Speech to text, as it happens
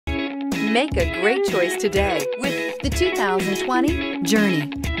Make a great choice today with the 2020 Journey.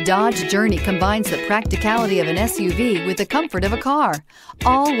 Dodge Journey combines the practicality of an SUV with the comfort of a car,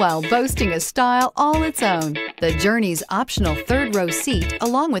 all while boasting a style all its own. The Journey's optional third-row seat,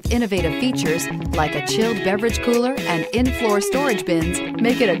 along with innovative features like a chilled beverage cooler and in-floor storage bins,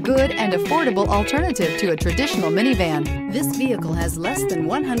 make it a good and affordable alternative to a traditional minivan. This vehicle has less than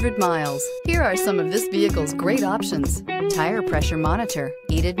 100 miles. Here are some of this vehicle's great options: tire pressure monitor,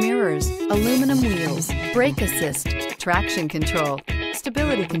 heated mirrors, aluminum wheels, brake assist, traction control,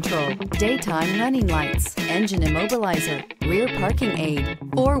 stability control, daytime running lights, engine immobilizer, rear parking aid,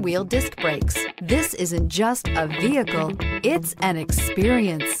 four-wheel disc brakes. This isn't just a vehicle, it's an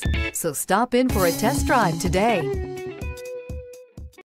experience. So stop in for a test drive today.